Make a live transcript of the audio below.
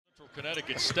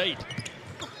Connecticut State.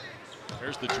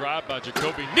 There's the drive by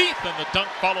Jacoby Neath and the dunk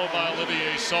followed by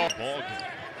Olivier Sarr. Ball game.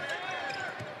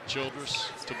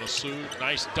 Childress to Massoud.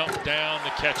 Nice dump down, the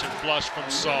catch and flush from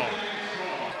Sarr.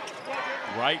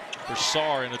 Right for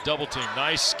Sarr in a double team.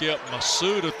 Nice skip.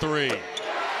 Massoud a three.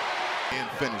 And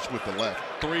finish with the left.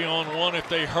 3-on-1 if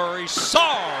they hurry.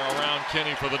 Sarr around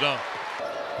Kenny for the dunk.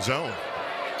 Zone.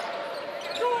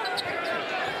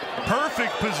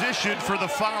 Perfect position for the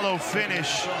follow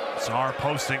finish. Sarr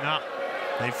posting up.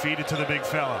 They feed it to the big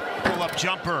fella. Pull-up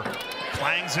jumper.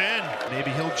 Clangs in.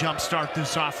 Maybe he'll jumpstart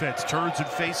this offense. Turns and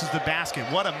faces the basket.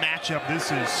 What a matchup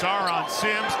this is. Sarr on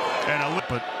Sims.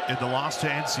 But in the loss to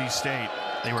NC State,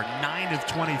 they were 9 of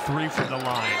 23 from the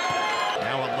line.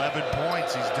 Now 11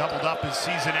 points. He's doubled up his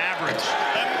season average.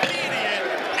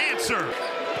 Immediate answer.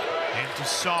 Into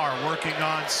Sarr working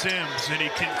on Sims, and he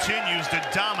continues to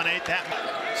dominate that.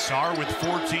 Sarr with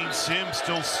 14, Sims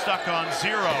still stuck on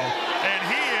 0, and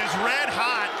he is red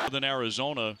hot. Than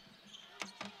Arizona.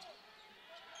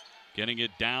 Getting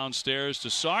it downstairs to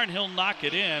Sarr, and he'll knock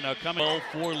it in. A coming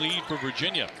 12-4 lead for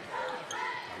Virginia.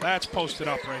 That's posted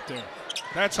up right there.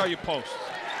 That's how you post.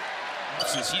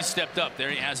 Since he stepped up, there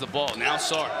he has the ball. Now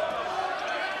Sarr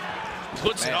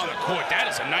puts it on the court. That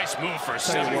is a nice move for a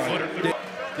 7-footer.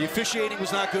 The officiating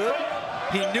was not good.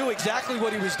 He knew exactly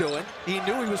what he was doing. He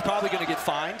knew he was probably going to get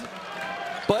fined.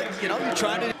 But, you know, you're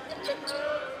trying to...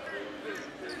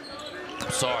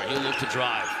 Sarr, he'll look to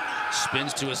drive.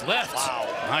 Spins to his left. Wow.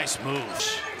 Nice move.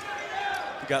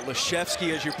 You got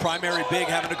Leshevsky as your primary big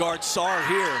having to guard Sarr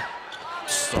here.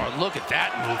 Sarr, look at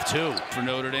that move, too, for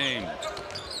Notre Dame.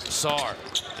 Sarr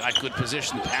got good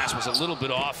position. The pass was a little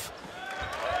bit off.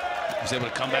 He was able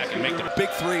to come back and make the big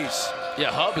threes. Yeah,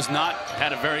 Hub has not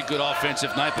had a very good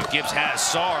offensive night, but Gibbs has.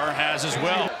 Sarr has as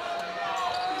well.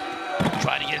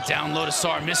 Try to get down low to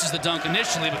Sarr. Misses the dunk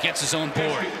initially, but gets his own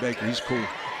board. Baker, he's cool.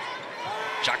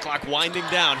 Shot clock winding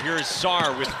down. Here is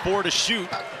Sarr with 4 to shoot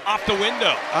off the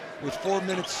window. With 4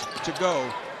 minutes to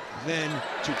go, then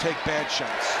to take bad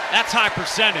shots. That's high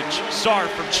percentage. Sarr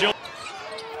from Childress.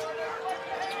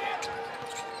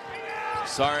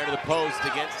 Sarr into the post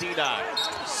against Enoch.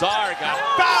 Sarr got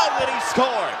fouled and he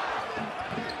scored.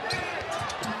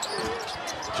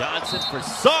 Johnson for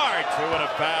Sarr, 2 and a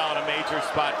foul, a major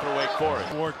spot for Wake Forest.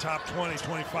 For top 20,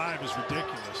 25 is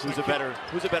ridiculous. Who's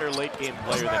a better late game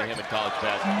player than him in college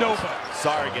basketball? Nobody.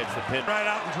 Sarr gets the pin. Right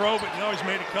out and drove it. He always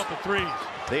made a couple threes.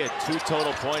 They had 2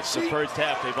 total points in the first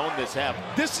half. They've owned this half.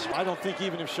 I don't think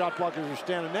even if shot blockers are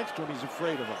standing next to him, he's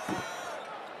afraid of them.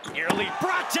 Nearly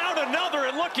brought down another,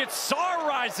 and look at Sarr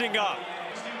rising up.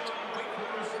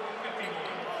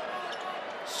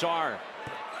 Sarr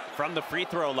from the free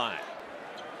throw line.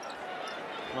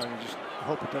 Well, you just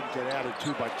hope it doesn't get added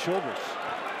to by Childress.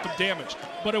 Some damage,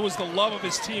 but it was the love of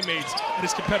his teammates and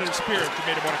his competitive spirit that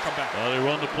made him want to come back. Well, they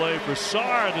run the play for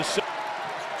Sarr.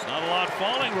 Not a lot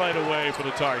falling right away for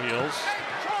the Tar Heels.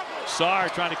 Sarr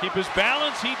trying to keep his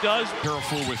balance. He does.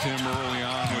 Careful with him early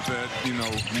on with that,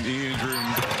 knee injury.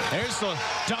 There's the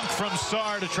dunk from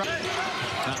Sarr to try.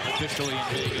 Not officially in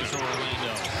Vegas or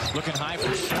Orlando. Looking high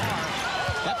for Sarr.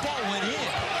 That ball went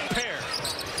in. Pair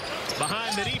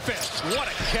behind the defense. What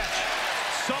a catch.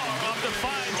 Sarr off the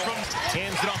find from.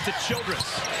 Hands it off to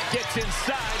Childress. Gets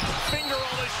inside. Finger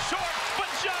on his short. But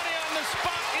Johnny on the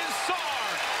spot is Sarr.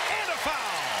 And a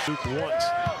foul. Duke wants,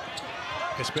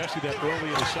 especially that early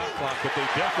in the shot clock, but they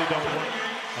definitely don't want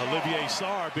Olivier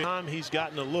Sarr. Time he's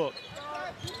gotten a look,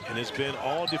 and it's been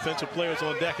all defensive players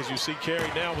on deck as you see Carey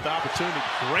now with the opportunity.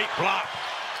 Great block.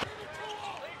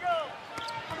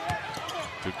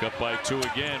 Took up by 2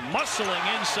 again,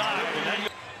 muscling inside. And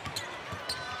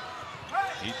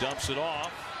he dumps it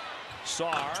off.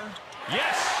 Sarr,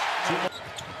 yes!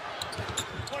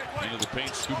 Into the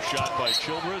paint, scoop shot by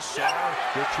Childress. Sarr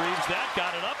retrieves that,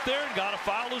 got it up there, and got a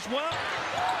foul as well.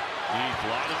 Heath, a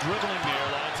lot of dribbling there,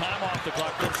 a lot of time off the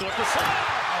clock. Dumps it up to Sarr,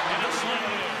 and it's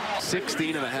slammed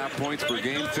in. 16.5 points per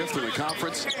game, 5th in the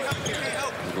conference.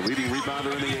 The leading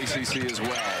rebounder in the ACC as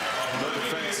well. No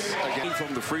defense again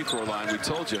from the free throw line. We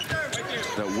told you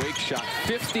that Wake shot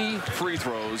 50 free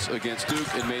throws against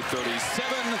Duke and made 37.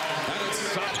 And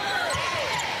it's I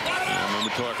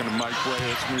remember talking to Mike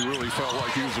Blades. We really felt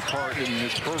like he was a part, and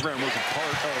his program was a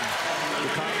part of the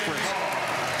conference.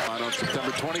 On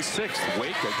September 26th,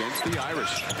 Wake against the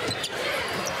Irish.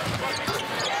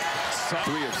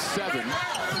 3 of 7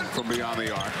 from beyond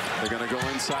the arc. They're going to go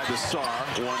inside to Sarr.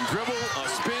 1 dribble, a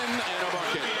spin, and a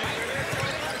bucket.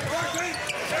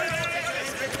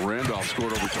 Randolph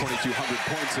scored over 2,200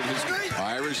 points in his.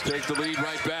 Irish take the lead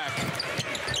right back.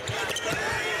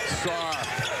 Sarr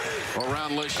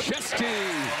around Leschewski.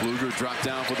 Bluger dropped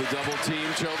down for the double team.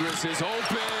 Childress is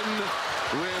open.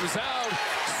 Rims out.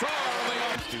 Sarr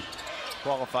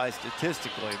qualify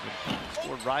statistically, but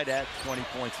scored right at 20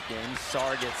 points a game.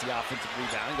 Sarr gets the offensive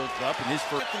rebound, goes up, and his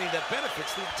first. That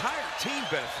benefits the entire team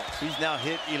benefits. He's now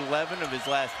hit 11 of his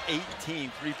last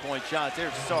 18 three-point shots.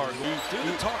 There's Sarr.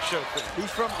 Do the talk show thing. He's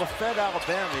from Lafayette,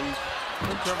 Alabama. He's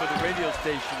in terms of the radio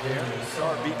station there.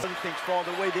 Sarr beats things fall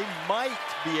their way. They might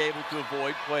be able to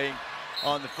avoid playing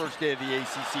on the first day of the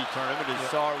ACC tournament as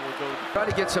Sarr will go. Try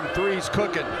to get some threes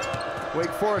cooking.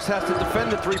 Wake Forest has to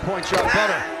defend the three-point shot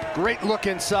better. Great look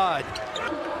inside.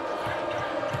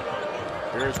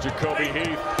 Here's Jacoby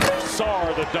Heath.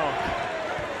 Sarr the dunk.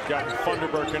 Got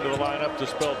Funderburk into the lineup to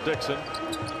spell Dixon.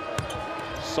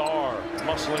 Sarr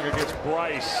muscling against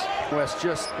Bryce. West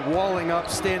just walling up,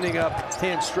 standing up,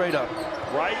 hands straight up.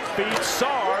 Right feet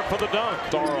Sarr for the dunk.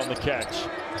 Sarr on the catch.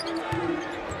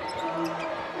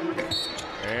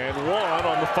 And one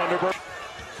on the Funderburk.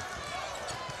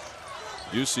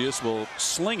 Euseus will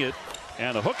sling it,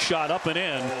 and a hook shot up and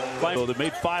in. They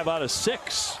made 5 out of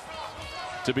 6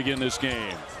 to begin this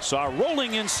game. Sarr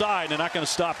rolling inside, and not going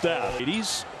to stop that.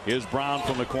 80s. Here's Brown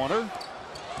from the corner.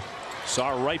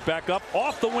 Sarr right back up,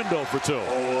 off the window for 2.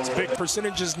 It's big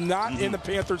percentages not in the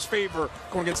Panthers' favor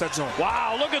going against that zone.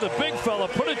 Wow, look at the big fella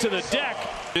put it to the deck.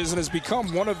 And has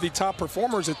become one of the top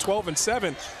performers at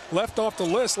 12-7. Left off the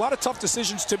list. A lot of tough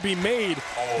decisions to be made.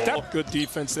 That good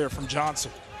defense there from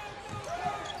Johnson.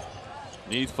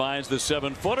 Neath finds the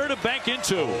 7-footer to bank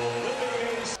into.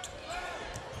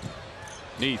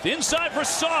 Neath inside for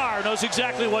Sarr. Knows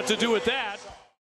exactly what to do with that.